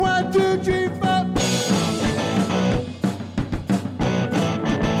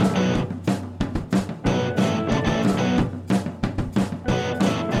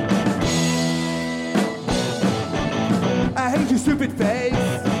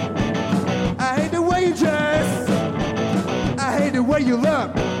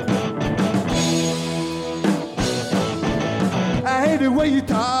way you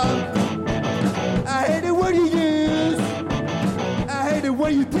talk. I hate the word you use. I hate the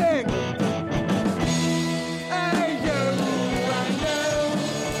way you think.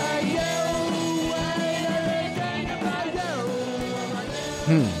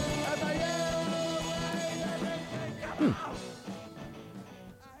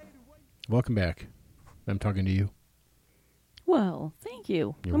 Welcome back. I'm talking to you. Well, thank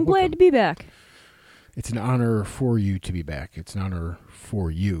you. You're I'm welcome. glad to be back. It's an honor for you to be back. It's an honor for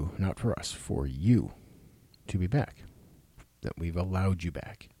you, not for us, for you to be back. That we've allowed you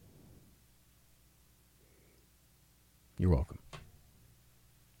back. You're welcome.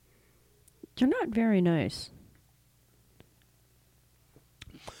 You're not very nice.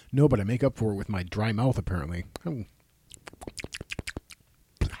 No, but I make up for it with my dry mouth, apparently.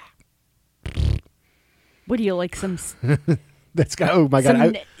 What do you like, some That's got, oh my God.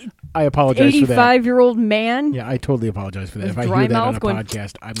 some I apologize for that. 85-year-old man? Yeah, I totally apologize for that. With If I dry hear that on mouth a going-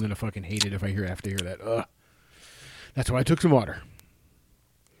 podcast, I'm going to fucking hate it if I have to hear that. Ugh. That's why I took some water.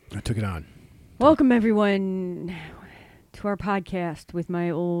 I took it on. Welcome, everyone, to our podcast with my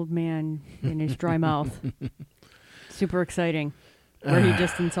old man in his dry mouth. Super exciting. Where he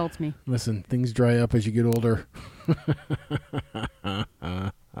just insults me. Listen, things dry up as you get older.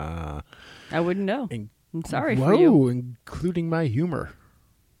 I wouldn't know. I'm sorry Whoa, for you. including my humor.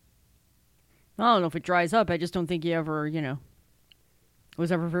 I don't know if it dries up. I just don't think you ever,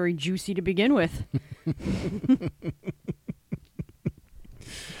 was ever very juicy to begin with.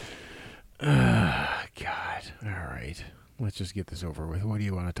 God. All right. Let's just get this over with. What do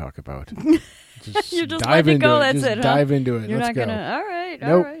you want to talk about? You're just dive letting it into go. it. That's Just it, huh? dive into it. You're Let's not go. gonna. All right.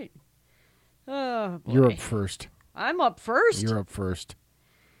 Nope. All right. Oh boy. You're up first. I'm up first. You're up first.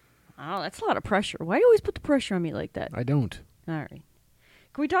 Oh, that's a lot of pressure. Why do you always put the pressure on me like that? I don't. All right.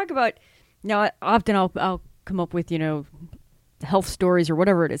 Can we talk about? Now, often I'll come up with health stories or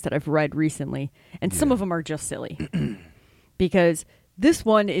whatever it is that I've read recently, and some of them are just silly. Because this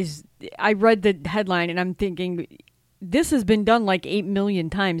one is, I read the headline and I'm thinking, this has been done like 8 million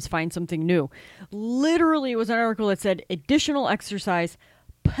times, find something new. Literally, it was an article that said additional exercise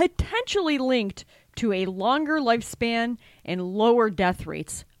potentially linked to a longer lifespan and lower death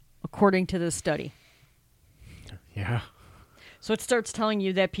rates, according to this study. Yeah. So it starts telling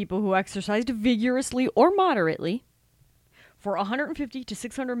you that people who exercised vigorously or moderately for 150 to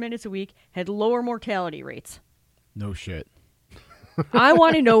 600 minutes a week had lower mortality rates. No shit. I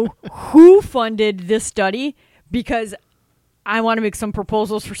want to know who funded this study, because I want to make some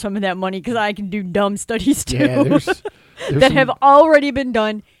proposals for some of that money, because I can do dumb studies too Yeah, there's that have already been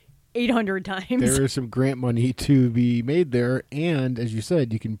done 800 times. There is some grant money to be made there, and as you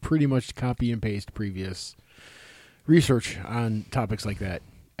said, you can pretty much copy and paste previous research on topics like that.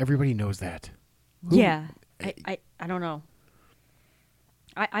 Everybody knows that. Yeah, I don't know.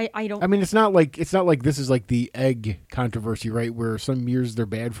 I don't. I mean, it's not like this is like the egg controversy, right? Where some years they're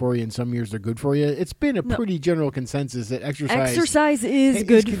bad for you and some years they're good for you. It's been a pretty general consensus that exercise is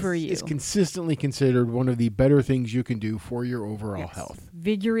good for you. It's consistently considered one of the better things you can do for your overall health.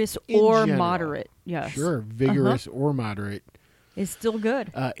 Vigorous In or general. moderate. Yes. Sure, vigorous or moderate. It's still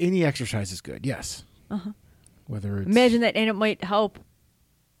good. Any exercise is good. Yes. Whether it's Imagine that, and it might help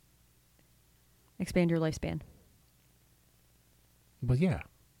expand your lifespan. Well, yeah.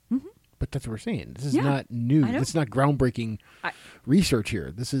 But that's what we're saying. This is Yeah, not new. I know. This is not groundbreaking research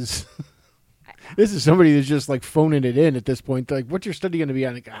here. This is this is somebody that's just like phoning it in at this point. Like, what's your study going to be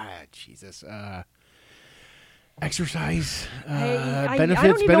on? Like, Jesus. Exercise. I Benefits.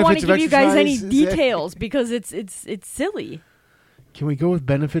 don't even want to give you guys any exercise? Is that- details because it's silly. Can we go with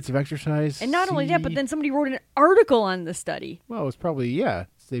benefits of exercise? And not only that, but See? then somebody wrote an article on the study. Well, it's probably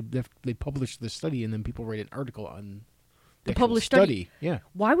They published the study and then people write an article on The actual published study. Yeah.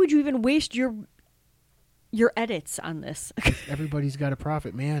 Why would you even waste your edits on this? Everybody's got a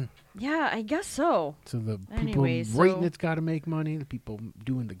profit, man. Yeah, I guess so. So the people Anyway, writing so- it's got to make money. The people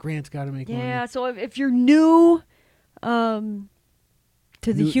doing the grants got to make money. Yeah, so if you're new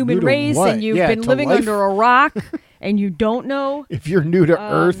to the New human to race what? and you've Yeah, been to living life. under a rock and you don't know, If you're new to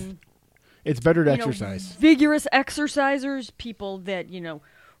Earth, it's better to exercise. Vigorous exercisers, people that,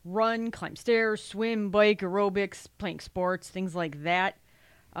 run, climb stairs, swim, bike, aerobics, playing sports, things like that.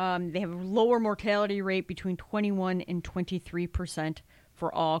 They have a lower mortality rate between 21 and 23%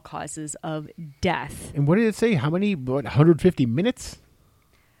 for all causes of death. And what did it say? How many? 150 minutes?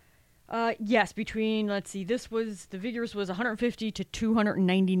 Yes, between, the vigorous was 150 to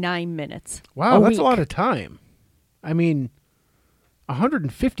 299 minutes. Wow, that's week. a lot of time. I mean,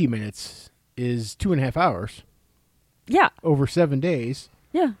 150 minutes is 2.5 hours Yeah, over 7 days.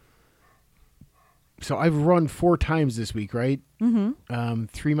 yeah. So I've run 4 times this week, right? Mm-hmm.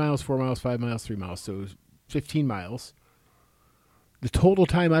 3 miles, 4 miles, 5 miles, 3 miles. So 15 miles. The total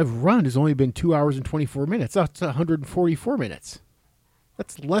time I've run has only been 2 hours and 24 minutes. That's 144 minutes.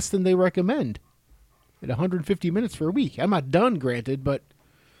 That's less than they recommend at 150 minutes for a week. I'm not done, granted, but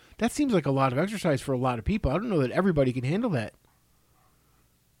that seems like a lot of exercise for a lot of people. I don't know that everybody can handle that.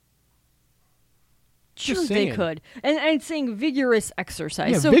 Sure, Just they saying. could. And I'm saying vigorous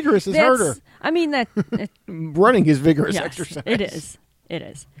exercise. Yeah, so vigorous is that's- harder. I mean, that... Running is vigorous yes, exercise. it is. It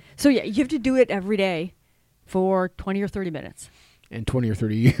is. So, yeah, you have to do it every day for 20 or 30 minutes. And 20 or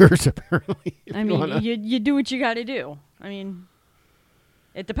 30 years, apparently. if I you mean, wanna- you do what you got to do. I mean,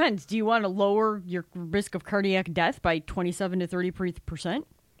 it depends. Do you want to lower your risk of cardiac death by 27 to 30%?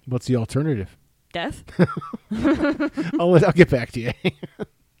 What's the alternative? Death? I'll get back to you.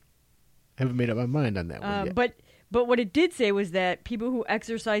 I haven't made up my mind on that one yet. But what it did say was that people who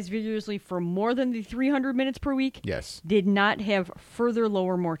exercise vigorously for more than the 300 minutes per week Yes. did not have further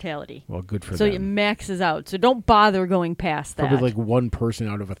lower mortality. Well, good for So it them. maxes out. So don't bother going past that. Probably like one person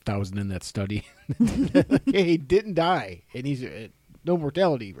out of 1,000 in that study. He didn't die, and he's no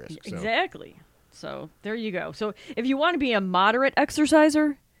mortality risk. So. Exactly. So there you go. So if you want to be a moderate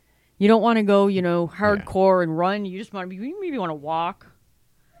exerciser, you don't want to go, hardcore and run. You just want to be, you maybe want to walk,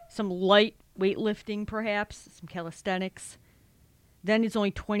 some light weightlifting, perhaps some calisthenics. Then it's only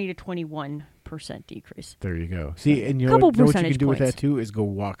 20 to 21% decrease. There you go. See, and you know Couple what you percentage can do with points. that too is go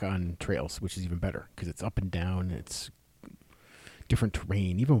walk on trails, which is even better because it's up and down. It's different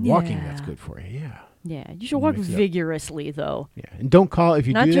terrain. Even walking, that's Yeah. good for you. Yeah. Yeah, you should walk Mix it up. vigorously though. Yeah. And don't call if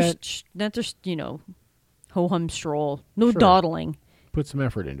you Not do just ho hum stroll. No Sure. dawdling. put some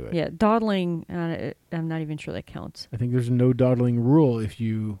effort into it. Yeah, dawdling. I'm not even sure that counts. I think there's a no dawdling rule if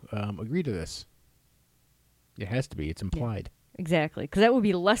you agree to this. It has to be. It's implied. Exactly, because that would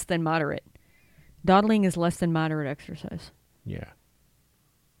be less than moderate. Dawdling is less than moderate exercise. Yeah.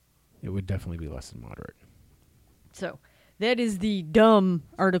 It would definitely be less than moderate. So that is the dumb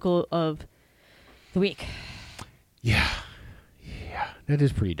article of the week. Yeah. Yeah. That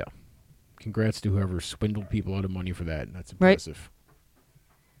is pretty dumb. Congrats to whoever swindled people out of money for that. That's Right. impressive.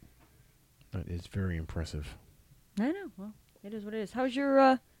 That is very impressive. I know. Well, it is what it is. How's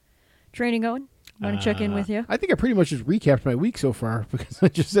your training going? Want to check in with you? I think I pretty much just recapped my week so far because I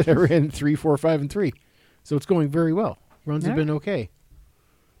just said I ran 3, 4, 5, and 3. So it's going very well. Runs have All been okay.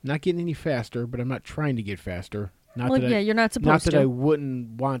 Not getting any faster, but I'm not trying to get faster. Not Well, that yeah, you're not supposed Not that to. I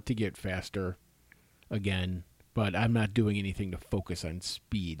wouldn't want to get faster again, but I'm not doing anything to focus on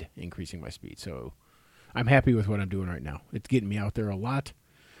speed, increasing my speed. So I'm happy with what I'm doing right now. It's getting me out there a lot.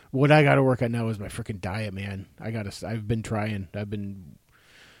 What I got to work on now is my freaking diet, man. I've been trying. I've been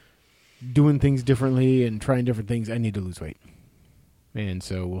doing things differently and trying different things. I need to lose weight. And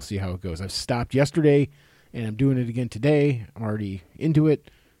so we'll see how it goes. I've stopped yesterday, and I'm doing it again today. I'm already into it.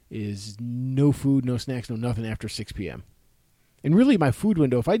 Is no food, no snacks, no nothing after 6 p.m. And really my food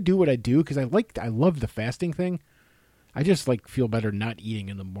window, if I do what I do, because I love the fasting thing, I just feel better not eating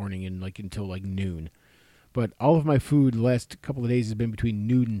in the morning and until noon. But all of my food the last couple of days has been between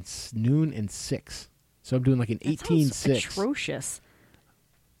noon and 6. So I'm doing an That 18-6. sounds atrocious.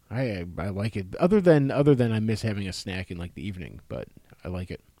 I like it. Other than I miss having a snack in the evening, but I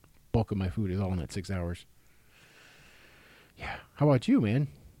like it. Bulk of my food is all in that 6 hours. Yeah. How about you, man?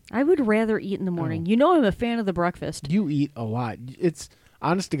 I would rather eat in the morning. Oh. You know I'm a fan of the breakfast. You eat a lot. It's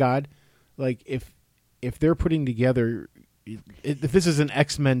honest to God, if they're putting together, if this is an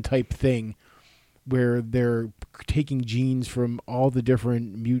X-Men type thing, where they're taking genes from all the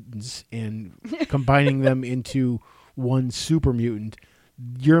different mutants and combining them into one super mutant,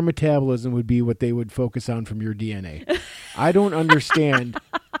 your metabolism would be what they would focus on from your DNA. I don't understand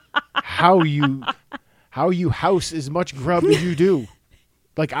how you house as much grub as you do.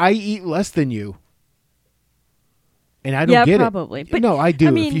 I eat less than you. And I don't get probably. it. But, no, I do. I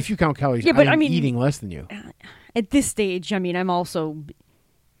mean, if you count calories, yeah, but I'm I mean, eating less than you. At this stage, I'm also,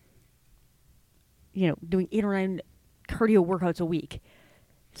 doing 8 or 9 cardio workouts a week.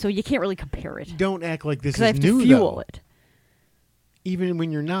 So you can't really compare it. Don't act like this Because I is have new, to fuel though. it. Even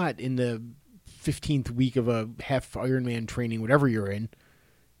when you're not in the 15th week of a half Ironman training, whatever you're in,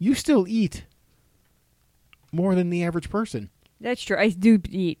 you still eat more than the average person. That's true. I do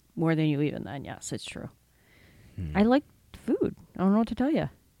eat more than you even then. Yes, it's true. I like food. I don't know what to tell you.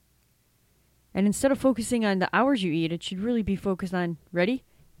 And instead of focusing on the hours you eat, it should really be focused on, ready?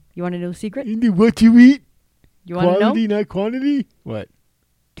 You want to know the secret? Into what you eat? You want to know? Quality, not quantity? What?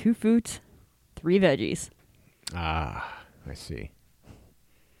 2 fruits, 3 veggies. Ah, I see.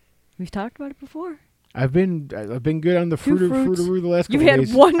 We've talked about it before. I've been good on the Two fruits. fruitaroo the last couple You've had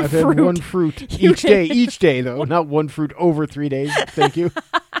days. one I've fruit. had one fruit You each day though, not one fruit over 3 days. Thank you.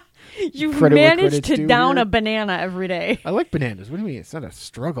 You've Credit where managed credit's to due down here. a banana every day. I like bananas. What do you mean? It's not a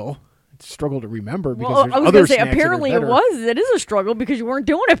struggle. It's a struggle to remember because Well, there's I was other going to say, snacks that are apparently it better. was. It is a struggle because you weren't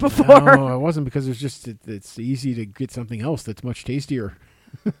doing it before. No, it wasn't because there's just it's easy to get something else that's much tastier.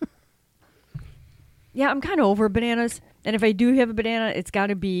 Yeah, I'm kind of over bananas. And if I do have a banana, it's got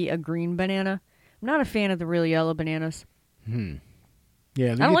to be a green banana. I'm not a fan of the real yellow bananas. Yeah, they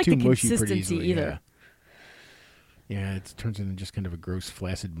I don't get like too the mushy pretty consistency easily. either. Yeah, it turns into just kind of a gross,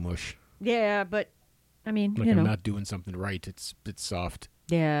 flaccid mush. Yeah, but, I mean, Like you I'm know. not doing something right. It's soft.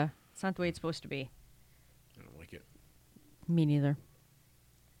 Yeah, it's not the way it's supposed to be. I don't like it. Me neither.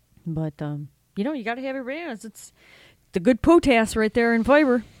 But, you know, you got to have your bananas. It's the good potass right there in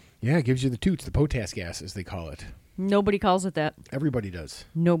fiber. Yeah, it gives you the toots, the potass gas, as they call it. Nobody calls it that. Everybody does.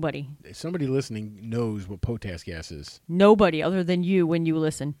 Nobody. If somebody listening knows what potass gas is. Nobody other than you when you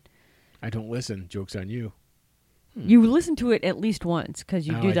listen. I don't listen. Joke's on you. You listen to it at least once because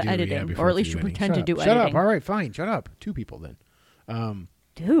you Oh, do I the yeah, editing. before Or at I least do you editing. pretend to Shut do up. editing. Shut up. All right, fine. Shut up. 2 people then.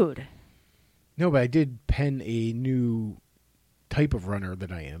 Dude. No, but I did pen a new type of runner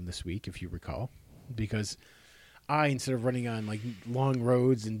that I am this week, if you recall, because instead of running on like long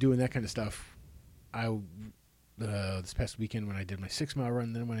roads and doing that kind of stuff, this past weekend when I did my 6-mile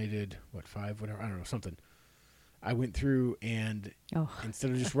run, then when I did 5, whatever, I don't know, something, I went through and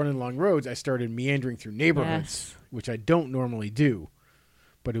instead of just running long roads, I started meandering through neighborhoods, which I don't normally do,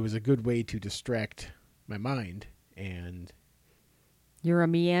 but it was a good way to distract my mind. And You're a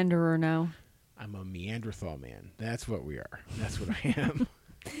meanderer now. I'm a Neanderthal man. That's what we are. That's what I am.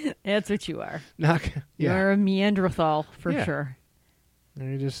 That's what you are. Yeah. You're a Neanderthal for Yeah. sure.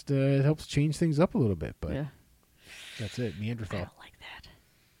 And it just it helps change things up a little bit, but Yeah. that's it. I Neanderthal. don't like that.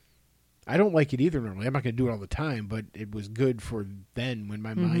 I don't like it either normally. I'm not going to do it all the time, but it was good for then when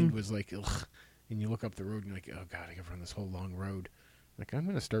my mind was like, ugh. And you look up the road and you're like, oh, God, I got to run this whole long road. Like, I'm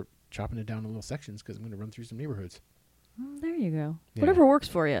going to start chopping it down in little sections because I'm going to run through some neighborhoods. Well, there you go. Yeah. Whatever works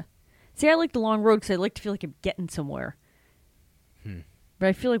for you. See, I like the long road because I like to feel like I'm getting somewhere. But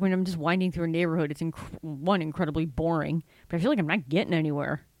I feel like when I'm just winding through a neighborhood, it's incredibly boring. But I feel like I'm not getting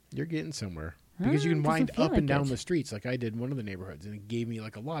anywhere. You're getting somewhere. Because you can Doesn't wind feel up and like down it. the streets like I did in one of the neighborhoods, and it gave me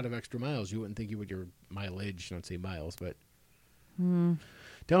like a lot of extra miles. You wouldn't think you would your mileage, don't say miles, but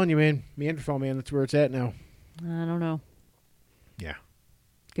telling you, man, Neanderthal man, that's where it's at now. I don't know. Yeah.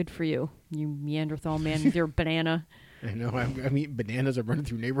 Good for you, you Neanderthal man with your banana. I know. I'm eating bananas. I'm running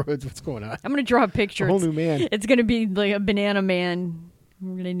through neighborhoods. What's going on? I'm going to draw a picture. A whole new man. It's going to be like a banana man.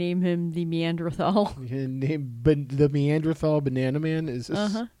 We're going to name him the Neanderthal. Name the Neanderthal Banana Man is this?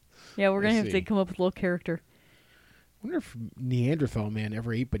 Uh-huh. Yeah, we're going to Let's have to see. come up with a little character. I wonder if Neanderthal Man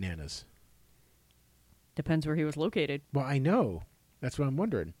ever ate bananas. Depends where he was located. Well, I know. That's what I'm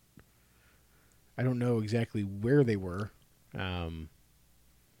wondering. I don't know exactly where they were.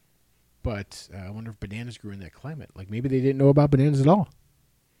 But I wonder if bananas grew in that climate. Like maybe they didn't know about bananas at all.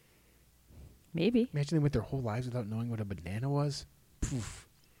 Maybe. Imagine they went their whole lives without knowing what a banana was. Poof.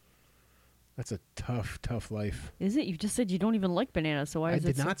 That's a tough, tough life. Is it? You just said you don't even like bananas, so why I is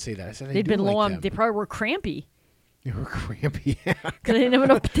did it? not say that. I said I They'd do been like low on. them. They probably were crampy They were crampy. because they didn't have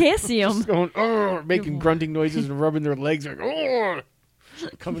enough potassium. Just going, oh, making grunting noises and rubbing their legs like, oh,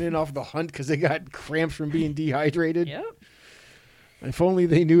 coming in off the hunt because they got cramps from being dehydrated. Yep. If only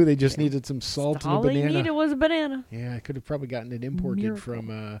they knew they just needed some salt and a All they banana. needed was a banana. Yeah, I could have probably gotten it imported Miracle.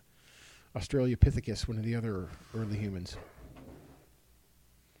 from Australopithecus, one of the other early humans.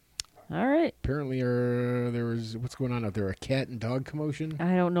 All right. Apparently, there was what's going on out there? A cat and dog commotion?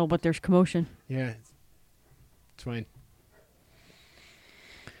 I don't know, but there's commotion. Yeah, it's fine.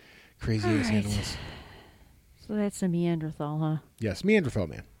 Crazy All ass right. animals. So that's a Neanderthal, huh? Yes, Neanderthal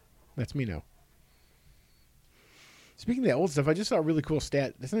man. That's me now. Speaking of that old stuff, I just saw a really cool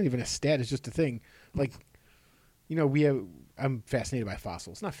stat. It's not even a stat; it's just a thing. Like, you know, I'm fascinated by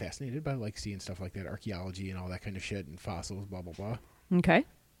fossils. Not fascinated, but I like seeing stuff like that, archaeology and all that kind of shit, and fossils, blah blah blah. Okay.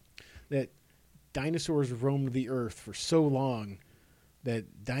 That dinosaurs roamed the earth for so long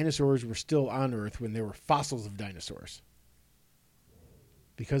that dinosaurs were still on Earth when there were fossils of dinosaurs.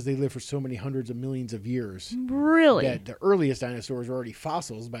 Because they lived for so many hundreds of millions of years. Really? That the earliest dinosaurs were already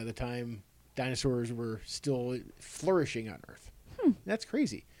fossils by the time dinosaurs were still flourishing on Earth. That's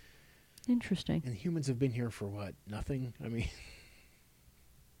crazy. Interesting. And humans have been here for what? Nothing? I mean,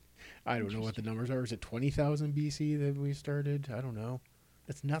 I don't know what the numbers are. Is it 20,000 BC that we started? I don't know.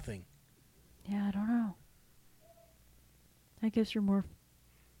 That's nothing. Yeah, I don't know. I guess you're more.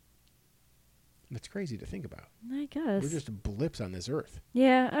 That's crazy to think about. I guess. We're just blips on this Earth.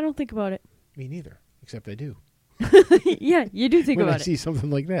 Yeah, I don't think about it. Me neither. Except I do. Yeah, you do think when I about it. see something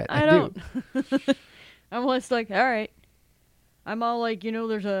like that, I do. don't. I'm almost like, all right. I'm all like,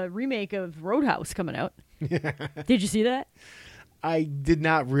 there's a remake of Roadhouse coming out. Did you see that? I did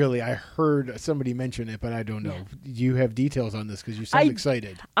not really. I heard somebody mention it, but I don't know. Do you have details on this? Because you sound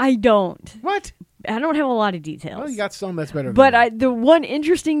excited. I don't. What? I don't have a lot of details. Well, you got some. That's better. But than the one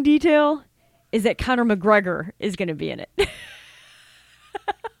interesting detail is that Conor McGregor is going to be in it.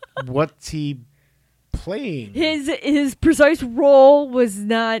 What's he playing? His precise role was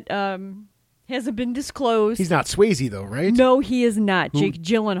not hasn't been disclosed. He's not Swayze though, right? No, he is not. Who? Jake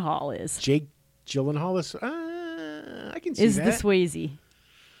Gyllenhaal is. Jake Gyllenhaal is. I can see Is that. the Swayze.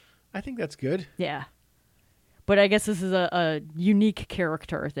 I think that's good. Yeah. But I guess this is a unique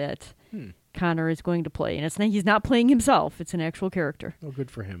character that Connor is going to play. And he's not playing himself. It's an actual character. Oh, good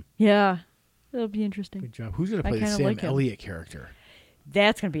for him. Yeah. That'll be interesting. Good job. Who's going to play the kinda Sam like him. Elliott character?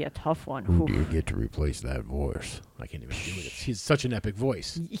 That's going to be a tough one. Who do Oof. you get to replace that voice? I can't even do it. He's such an epic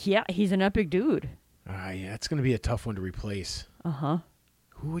voice. Yeah, he's an epic dude. Yeah, it's going to be a tough one to replace. Uh-huh.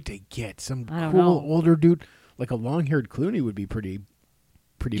 Who would they get? Some I don't cool know. older dude? Like a long-haired Clooney would be pretty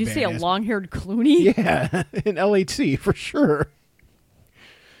Did you badass. say a long-haired Clooney? Yeah, in LHC for sure.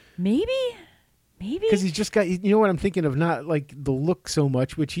 Maybe? Because he's just got, you know what I'm thinking of? Not like the look so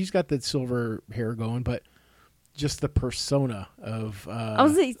much, which he's got that silver hair going, but just the persona of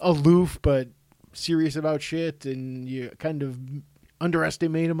aloof but serious about shit, and you kind of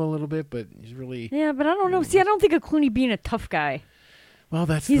underestimate him a little bit, but he's really... Yeah, but I don't know. See, I don't think of Clooney being a tough guy. Well,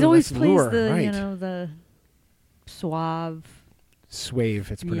 He's always that's plays lure, the, right. the suave.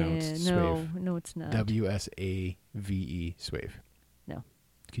 Swave, it's pronounced. Yeah, Swave. no, it's not. WSAVE, Swave. No.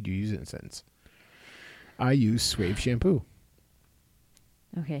 Could you use it in a sentence? I use Swave shampoo.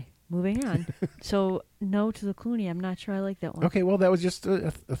 Okay, moving on. So, no to the Clooney. I'm not sure I like that one. Okay, well, that was just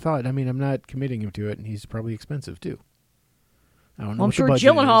a thought. I mean, I'm not committing him to it, and he's probably expensive, too. I don't know Well, I'm what the sure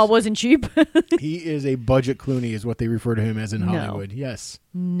budget Gyllenhaal is. wasn't cheap. He is a budget Clooney, is what they refer to him as in No. Hollywood. Yes.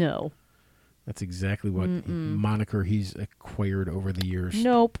 No. That's exactly what moniker he's acquired over the years.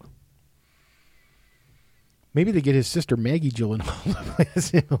 Nope. Maybe they get his sister Maggie Gyllenhaal to play the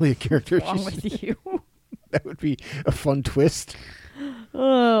Sam Elliott character. What's wrong with you? That would be a fun twist.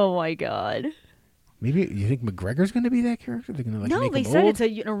 Oh, my God. Maybe you think McGregor's going to be that character? They're going to No, make they him said old? it's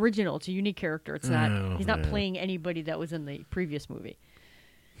an original. It's a unique character. It's not. Oh, He's not yeah. playing anybody that was in the previous movie.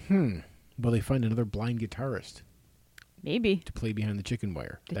 Will they find another blind guitarist Maybe. to play behind the chicken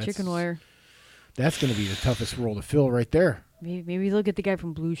wire? The chicken wire. That's going to be the toughest role to fill right there. Maybe look at the guy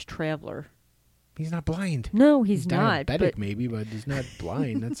from Blues Traveler. He's not blind. No, he's not. Diabetic, But maybe, but he's not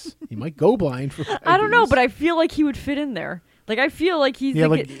blind. He might go blind. For I don't know, years. but I feel like he would fit in there. Like, I feel like he's Yeah,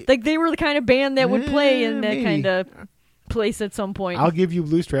 like they were the kind of band that would play in that maybe. kind of place at some point. I'll give you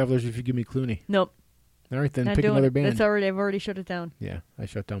Blues Travelers if you give me Clooney. Nope. All right, then Not pick doing another it. band. That's already. I've already shut it down. Yeah, I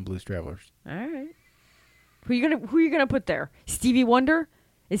shut down Blues Travelers. All right. Who you gonna put there? Stevie Wonder?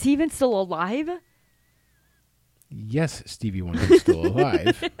 Is he even still alive? Yes, Stevie Wonder is still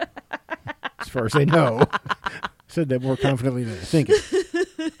alive. As far as I know. Said that more confidently than I think.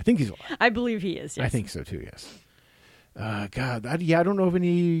 I think he's alive. I believe he is. Yes. I think so too, yes. God, I don't know of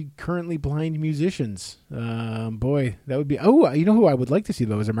any currently blind musicians. Boy, that would be... Oh, you know who I would like to see,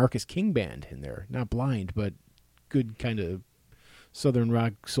 though, is a Marcus King band in there. Not blind, but good kind of southern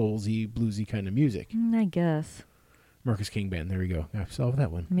rock, soulsy, bluesy kind of music. I guess. Marcus King band, there we go. I've solved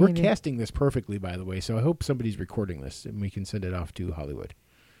that one. We're Maybe. casting this perfectly, by the way, so I hope somebody's recording this and we can send it off to Hollywood.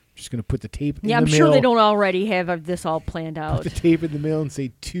 Just going to put the tape in the mail. Yeah, I'm sure they don't already have this all planned out. Put the tape in the mail and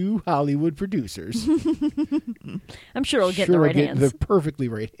say, to Hollywood producers. I'm sure it'll get in the right hands. The perfectly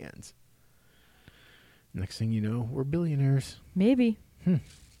right hands. Next thing you know, we're billionaires. Maybe. I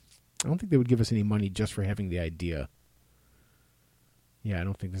don't think they would give us any money just for having the idea. Yeah, I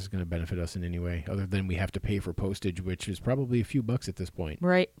don't think this is going to benefit us in any way, other than we have to pay for postage, which is probably a few bucks at this point.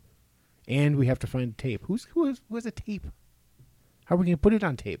 Right. And we have to find tape. Who has a tape? How are we going to put it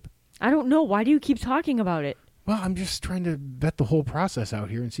on tape? I don't know. Why do you keep talking about it? Well, I'm just trying to vet the whole process out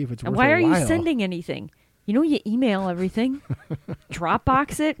here and see if it's worth Why a are while. you sending anything? You know you email everything.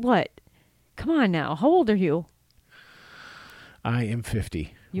 Dropbox it? What? Come on now. How old are you? I am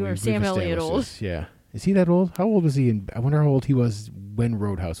 50. You are We've Sam Elliott established old. this. Yeah. Is he that old? How old was he? I wonder how old he was when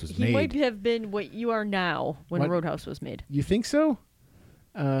Roadhouse was He made. might have been what you are now when What? Roadhouse was made. You think so?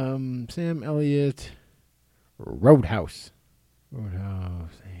 Sam Elliott, Roadhouse.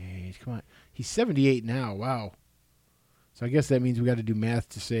 Age. Come on. He's 78 now. Wow. So I guess that means we got to do math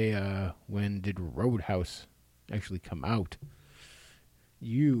to say when did Roadhouse actually come out?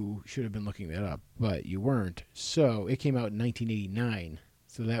 You should have been looking that up, but you weren't. So it came out in 1989.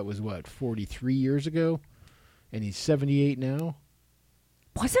 So that was, 43 years ago? And he's 78 now?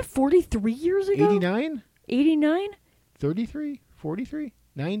 Was it 43 years ago? 89? 89? 33? 43?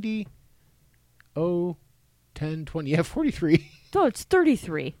 90? 10, 20. Yeah, 43. No, it's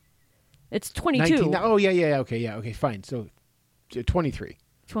 33. It's 22. 19. Oh, yeah. Okay, fine. So 23.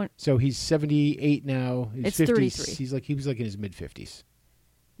 So he's 78 now. His It's 50s. 33. He was like in his mid 50s.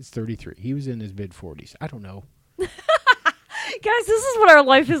 It's 33. He was in his mid 40s. I don't know. Guys, this is what our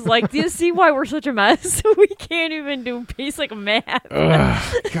life is like. Do you see why we're such a mess? We can't even do basic math.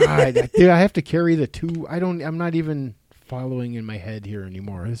 Ugh, God, dude, I have to carry the two. I'm not even following in my head here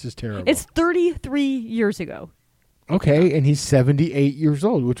anymore. This is terrible. It's 33 years ago. Okay, and he's 78 years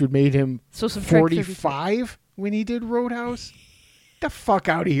old, which would make him So subtract 45 when he did Roadhouse. The fuck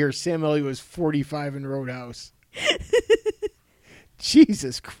out of here. Sam Elliott was 45 in Roadhouse.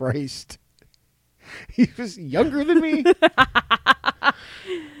 Jesus Christ. He was younger than me?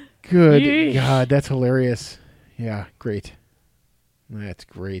 Good Yeesh. God, that's hilarious. Yeah, great. That's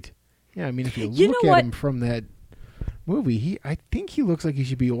great. Yeah, I mean, if you look know at what? him from that movie, I think he looks like he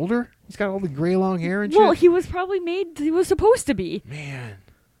should be older. He's got all the gray long hair and Well, shit. he was supposed to be. Man,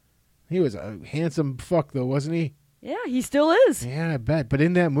 he was a handsome fuck, though, wasn't he? Yeah, he still is. Yeah, I bet. But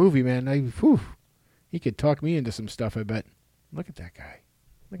in that movie, man, he could talk me into some stuff, I bet. Look at that guy.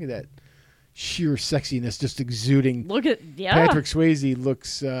 Look at that sheer sexiness just exuding. Look at, yeah. Patrick Swayze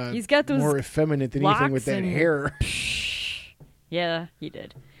looks He's got those more effeminate than anything with locks that and- hair. Yeah, he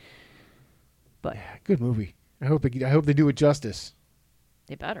did. But Yeah, good movie. I hope they do it justice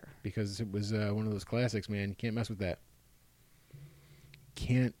they better. because it was one of those classics, man. You can't mess with that.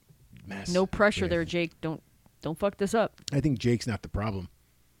 Can't mess. No pressure with. there, Jake. Don't fuck this up. I think Jake's not the problem.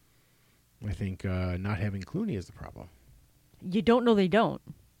 I think not having Clooney is the problem. You don't know they don't.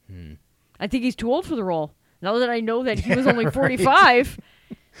 I think he's too old for the role. Now that I know that he was only right. 45.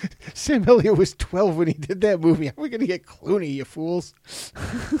 Sam Elliott was 12 when he did that movie. How are we going to get Clooney, you fools?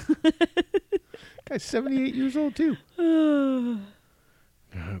 Guy's 78 years old, too. Oh,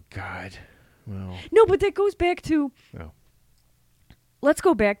 God. Well, No, but that goes back to, oh. let's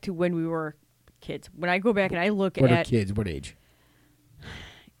go back to when we were kids. When I go back and I look What are at, kids? What age?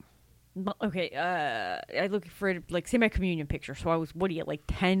 okay, I look for, like, say my communion picture. So I was, what do you, like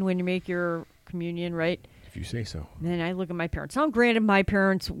 10 when you make your communion, right? If you say so. And then I look at my parents. Now, granted, my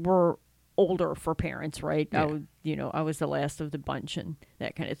parents were older for parents, right? Yeah. I was the last of the bunch and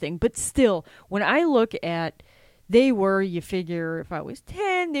that kind of thing. But still, when I look at, they were, you figure, if I was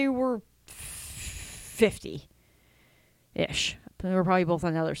 10, they were 50-ish. They were probably both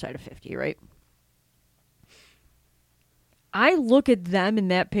on the other side of 50, right? I look at them in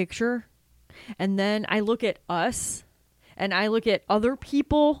that picture, and then I look at us, and I look at other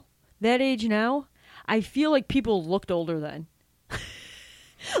people that age now. I feel like people looked older then.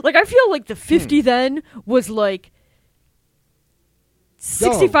 Like, I feel like the 50 then was like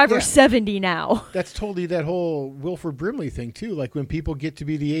 65 yeah. or 70 now. That's totally that whole Wilford Brimley thing, too. Like, when people get to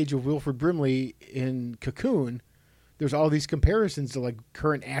be the age of Wilford Brimley in Cocoon, there's all these comparisons to, like,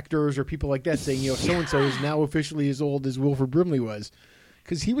 current actors or people like that saying, so-and-so is now officially as old as Wilford Brimley was.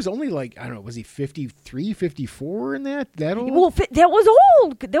 Because he was only, like, I don't know, was he 53, 54 in that? That old? Well, that was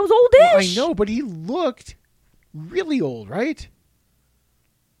old. That was oldish. Well, I know, but he looked really old, right?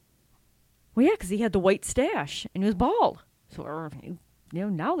 Well, yeah, because he had the white stash and he was bald. So,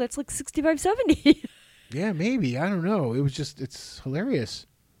 now that's like 65, 70. Yeah, maybe. I don't know. It was just, it's hilarious.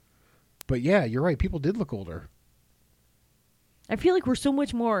 But yeah, you're right. People did look older. I feel like we're so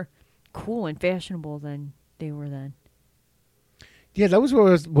much more cool and fashionable than they were then. Yeah, that was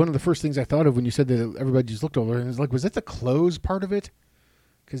one of the first things I thought of when you said that everybody just looked older. And it was like, was that the clothes part of it?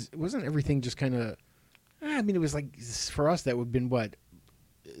 Because wasn't everything just kind of, I mean, it was like, for us, that would have been what?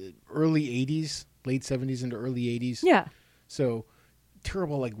 Early 80s, late 70s into early 80s. Yeah. So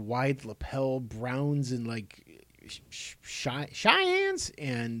terrible, like wide lapel browns and like Cheyennes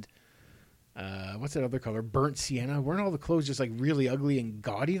and what's that other color? Burnt sienna. Weren't all the clothes just like really ugly and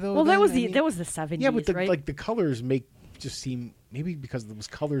gaudy though? Well, then? that was I the mean, that was the 70s, yeah, but right? like the colors just seem, maybe because those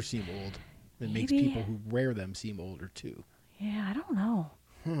colors seem old, that makes Maybe. people who wear them seem older too. Yeah, I don't know.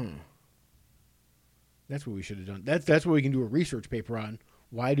 That's what we should have done. That's what we can do a research paper on.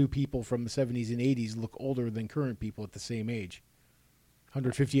 Why do people from the 70s and 80s look older than current people at the same age?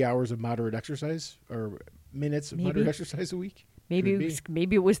 150 hours of moderate exercise or minutes of Maybe. moderate exercise a week? Maybe Could it be. was,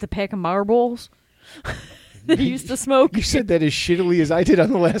 maybe it was the pack of Marlboros that he used to smoke. You said that as shittily as I did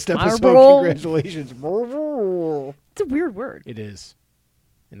on the last episode. Marlboro. Congratulations. Marlboro. It's a weird word. It is.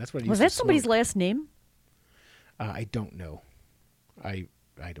 And that's what he Was used that to somebody's smoke. last name? I don't know. I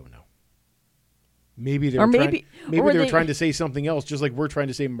don't know. Maybe they Or were maybe- maybe or they were they- trying to say something else, just like we're trying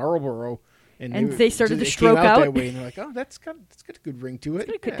to say Marlboro. And they started to it stroke came out that out. way, and they're like, "Oh, that's got a good ring to it."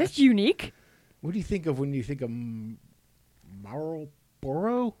 Yeah. That's unique. What do you think of when you think of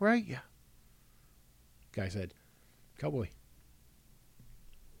Marlboro? Right? Yeah. Guy said, "Cowboy."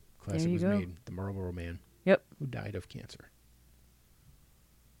 Classic you was go. made. The Marlboro Man, Yep. who died of cancer.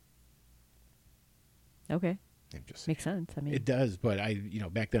 Okay. I'm just Makes sense. I mean, It does, but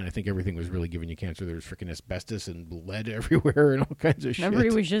back then I think everything was really giving you cancer. There was freaking asbestos and lead everywhere and all kinds of everybody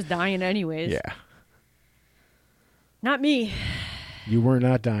shit. was just dying anyways. Yeah. Not me. You were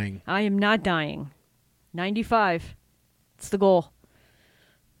not dying. I am not dying. 95. It's the goal.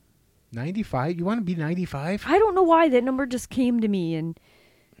 95? You want to be 95? I don't know why that number just came to me, and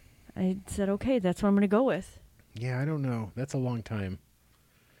I said, okay, that's what I'm going to go with. Yeah, I don't know. That's a long time.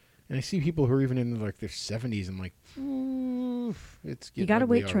 And I see people who are even in like their 70s. I'm like, oof, it's getting gotta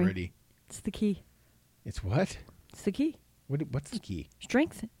ugly wait, Trey. already. It's the key. It's what? It's the key. What's the key?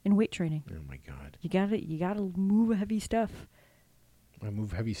 Strength and weight training. Oh my God. You gotta move heavy stuff. I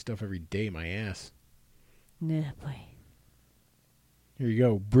move heavy stuff every day, my ass. Nah, boy. Here you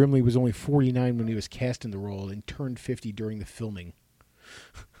go. Brimley was only 49 when he was cast in the role and turned 50 during the filming.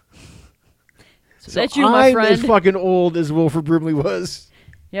 So that's you, my I'm friend. as fucking old as Wilford Brimley was.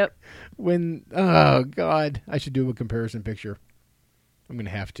 Yep. Oh, God. I should do a comparison picture. I'm going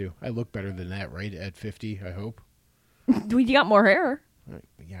to have to. I look better than that, right? At 50, I hope. You got more hair.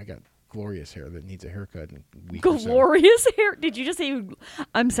 Yeah, I got glorious hair that needs a haircut in a week or so. Glorious hair. Did you just say?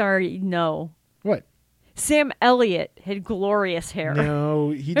 I'm sorry. No. What? Sam Elliott had glorious hair.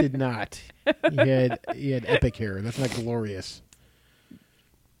 No, he did not. He had epic hair. That's not glorious.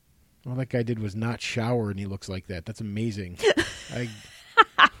 All that guy did was not shower, and he looks like that. That's amazing.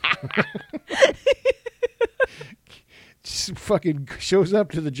 Just fucking shows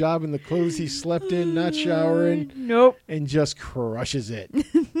up to the job in the clothes he slept in, not showering, Nope. and just crushes it.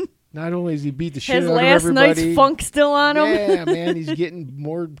 Not only does he beat the shit Has out of last everybody. night's funk still on him. Yeah, man, he's getting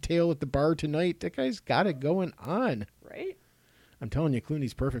more tail at the bar tonight. That guy's got it going on. Right? I'm telling you,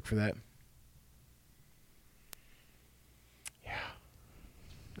 Clooney's perfect for that. Yeah.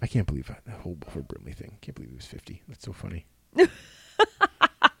 I can't believe that whole Wilford Brimley thing. Can't believe he was 50. That's so funny.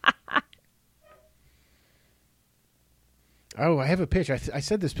 Oh, I have a pitch. I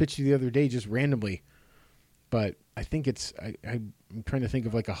said this pitch the other day just randomly, but I think it's I'm trying to think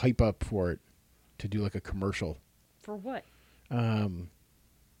of like a hype up for it to do like a commercial. For what? Well,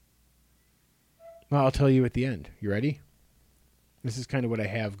 I'll tell you at the end. You ready? This is kind of what I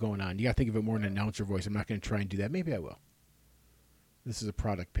have going on. You got to think of it more in an announcer voice. I'm not going to try and do that. Maybe I will. This is a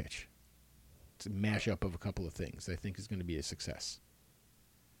product pitch. It's a mashup of a couple of things that I think is going to be a success.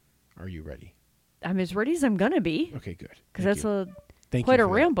 Are you ready? I'm as ready as I'm gonna be. Okay, good. Because Thank that's you. quite a for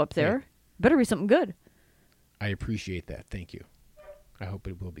that. ramp up there. Better be something good. I appreciate that. Thank you. I hope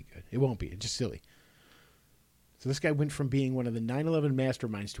it will be good. It won't be. It's just silly. So this guy went from being one of the 9/11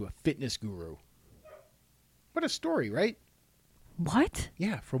 masterminds to a fitness guru. What a story, right? What?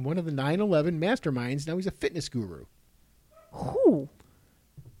 Yeah, from one of the 9/11 masterminds, now he's a fitness guru. Who?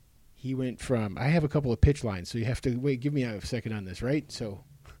 He went from, I have a couple of pitch lines, so you have to wait, give me a second on this, right? So,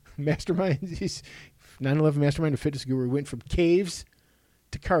 mastermind, he's 9/11 mastermind, a fitness guru, went from caves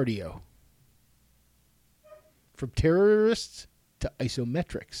to cardio. From terrorists to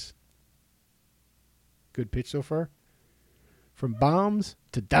isometrics. Good pitch so far? From bombs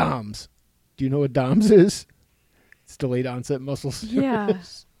to DOMS. Do you know what DOMS is? It's delayed onset muscle Yeah.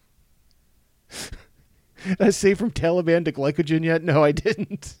 Did I say from Taliban to glycogen yet? No, I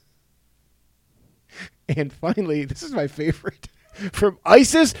didn't. And finally, this is my favorite. From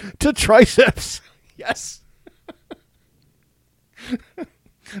ISIS to triceps. Yes.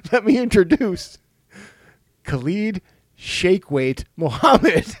 Let me introduce Khalid Shakeweight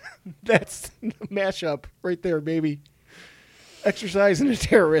Mohammed. That's the mashup right there, baby. Exercise and a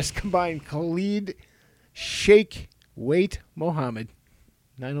terrorist combined. Khalid Shakeweight Mohammed.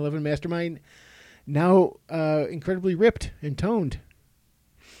 9/11 mastermind. Now incredibly ripped and toned.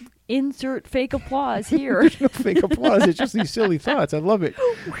 Insert fake applause here. No fake applause. It's just these silly thoughts. I love it.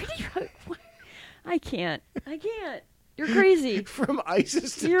 Where do you? I can't. You're crazy. From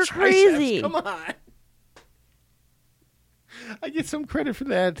ISIS to You're triceps. crazy. Come on. I get some credit for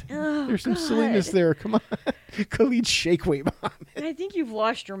that. Oh, There's some God. silliness there. Come on. Khalid Shakeweight Mohammed. I think you've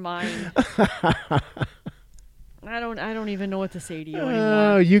lost your mind. I don't even know what to say to you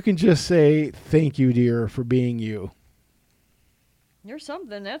anymore. You can just say thank you, dear, for being you. You're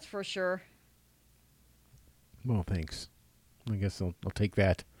something, that's for sure. Well, thanks. I guess I'll take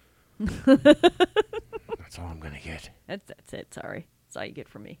that. That's all I'm going to get. That's it. Sorry. That's all you get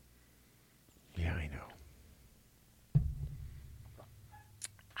from me. Yeah, I know.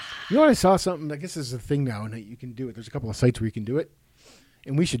 You know what? I saw something. I guess this is a thing now, and you can do it. There's a couple of sites where you can do it,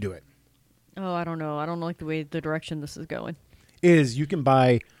 and we should do it. Oh, I don't know. I don't like the direction this is going. Is you can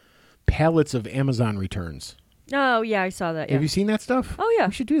buy pallets of Amazon returns. Oh, yeah, I saw that. Yeah. Have you seen that stuff? Oh, yeah.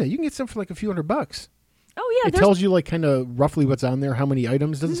 We should do that. You can get some for like a few $100. Oh, yeah. It tells you like kind of roughly what's on there, how many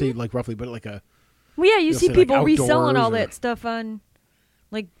items. It doesn't say like roughly, but like a. Well, yeah, you You'll see say, people like, reselling all outdoors or- that stuff on,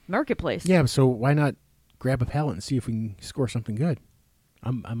 like, Marketplace. Yeah, so why not grab a pallet and see if we can score something good? I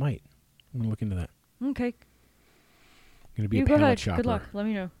might. I'm going to look into that. Okay. I'm going to be You a go pallet ahead. shopper. Good luck. Let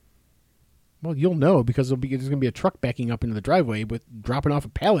me know. Well, you'll know because there's going to be a truck backing up into the driveway with dropping off a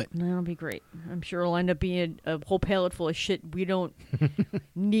pallet. That'll be great. I'm sure it'll end up being a whole pallet full of shit we don't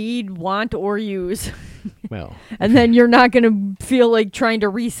need, want, or use. Well, And then you're not going to feel like trying to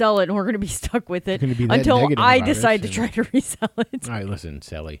resell it, and we're going to be stuck with it You're gonna be that until negative I about it, decide to and- try to resell it. all right, listen,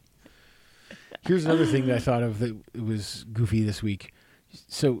 Sally. Here's another thing that I thought of that was goofy this week.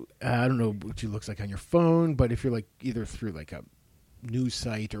 So I don't know what it looks like on your phone, but if you're like either through like a news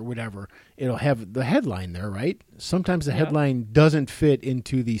site or whatever, it'll have the headline there, right? Sometimes the Yeah. headline doesn't fit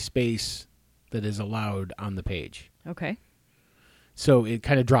into the space that is allowed on the page. Okay. So it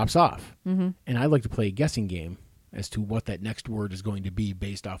kind of drops off. Mm-hmm. And I like to play a guessing game as to what that next word is going to be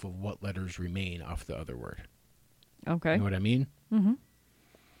based off of what letters remain off the other word. Okay. You know what I mean? Mm-hmm.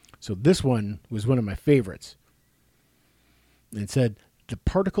 So this one was one of my favorites. It said, the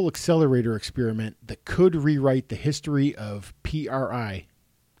particle accelerator experiment that could rewrite the history of PRI,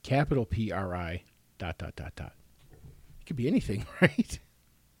 capital PRI, ... It could be anything, right?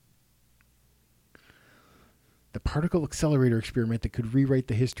 The particle accelerator experiment that could rewrite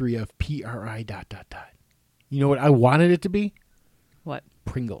the history of PRI ... You know what I wanted it to be? What?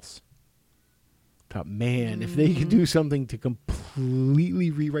 Pringles. Thought, man, if they could do something to completely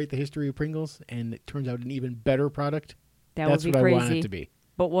rewrite the history of Pringles and it turns out an even better product, that's would be what crazy. I want it to be.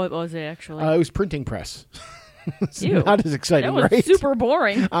 But what was it actually? It was printing press. It's Ew. not as exciting, that was right? super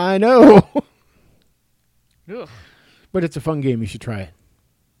boring. I know. Ugh. But it's a fun game. You should try it.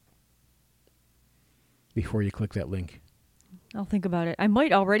 Before you click that link. I'll think about it. I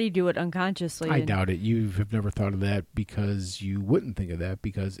might already do it unconsciously. I and- doubt it. You have never thought of that because you wouldn't think of that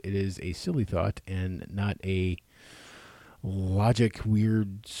because it is a silly thought and not a logic,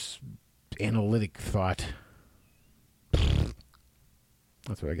 weird, analytic thought.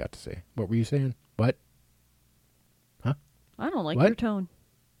 That's what I got to say. What were you saying? What? Huh? I don't like What? your tone.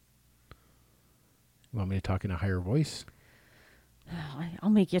 You want me to talk in a higher voice? I'll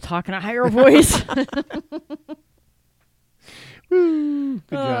make you talk in a higher voice. Good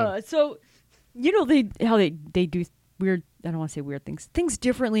job. So, you know how they do weird. I don't want to say weird things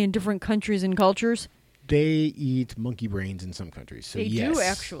differently in different countries and cultures. They eat monkey brains in some countries. So They yes. do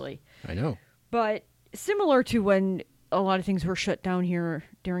actually, I know. but similar to when a lot of things were shut down here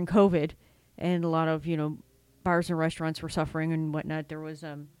during COVID, and a lot of bars and restaurants were suffering and whatnot. There was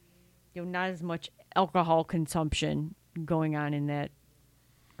not as much alcohol consumption going on in that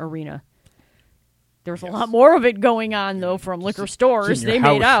arena. There was a lot more of it going on, though, from liquor stores. in your They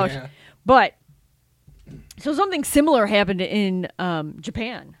made house, out. yeah. But, so something similar happened in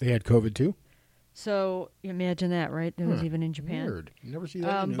Japan. They had COVID too? So, imagine that, right? It was Huh. even in Japan. Weird. You never see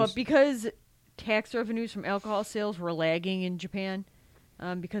that in the But news. because tax revenues from alcohol sales were lagging in Japan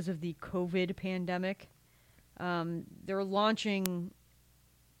because of the COVID pandemic, they're launching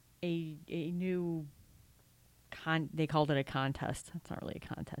a new they called it a contest. It's not really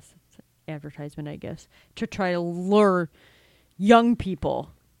a contest. It's an advertisement, I guess, to try to lure young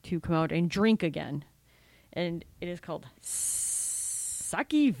people to come out and drink again. And it is called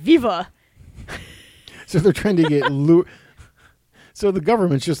Sake Viva. So they're trying to get So the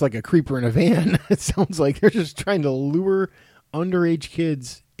government's just like a creeper in a van. It sounds like they're just trying to lure underage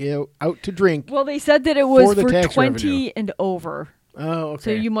kids out to drink. Well, they said that it was For the for tax 20 revenue. and over. Oh, okay.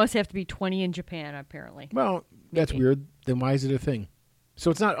 So you must have to be 20 in Japan, apparently. Well, that's Maybe. weird. Then why is it a thing? So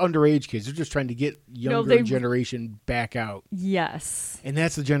it's not underage kids. They're just trying to get younger they- generation back out. Yes. And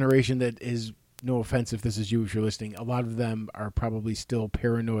that's the generation that is, no offense if this is you if you're listening, a lot of them are probably still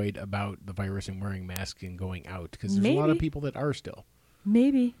paranoid about the virus and wearing masks and going out. Because there's a lot of Maybe. people that are still.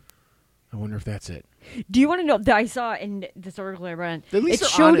 Maybe. I wonder if that's it. Do you want to know that I saw in this article I read? At least it they're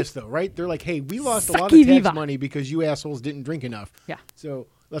showed, honest, though, right? They're like, hey, we lost a lot of Sake tax Viva. money because you assholes didn't drink enough. Yeah. So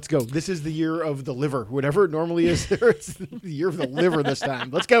let's go. This is the year of the liver. Whatever it normally is, it's the year of the liver this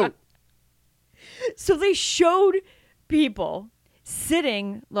time. Let's go. So they showed people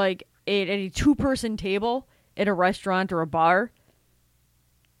sitting like at a 2-person table at a restaurant or a bar.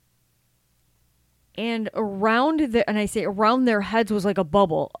 And around their heads was like a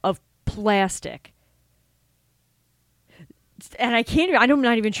bubble of plastic. And I'm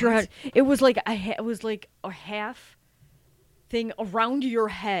not even sure how. It was like a half thing around your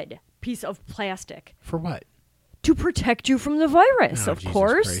head, piece of plastic. For what? To protect you from the virus, Oh, of Jesus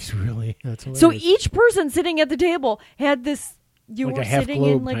course. Christ, really? That's hilarious. So each person sitting at the table had this. You Like were a half sitting in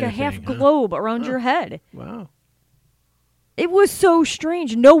globe like kinda a half thing, huh? globe around your head. Wow. It was so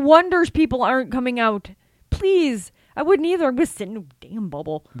strange. No wonders people aren't coming out. Please. I wouldn't either. I'm just sitting in a damn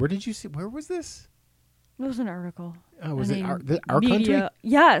bubble. Where did you see? Where was this? It was an article. Oh, was I it mean, our country? media.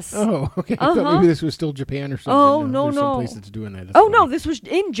 Yes. Oh, okay. I thought Uh-huh. maybe this was still Japan or something. Oh, no, There's no. some place that's doing that. That's Oh, no, funny. this was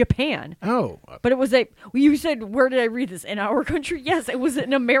in Japan. Oh. But it was you said, where did I read this? In our country? Yes, it was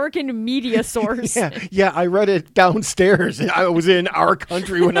an American media source. Yeah, I read it downstairs. I was in our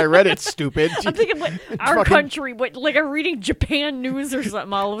country when I read it, stupid. I'm thinking, what, our Fucking- country, what, like I'm reading Japan news or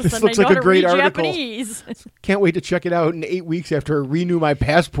something all of a This sudden. looks I know like a how to great read article. Japanese. Can't wait to check it out in 8 weeks after I renew my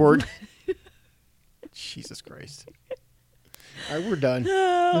passport. Jesus Christ. All right, we're done.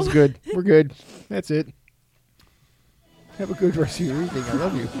 That's good. We're good. That's it. Have a good rest of your evening. I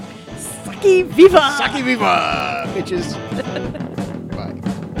love you. Saki Viva! Saki viva, bitches.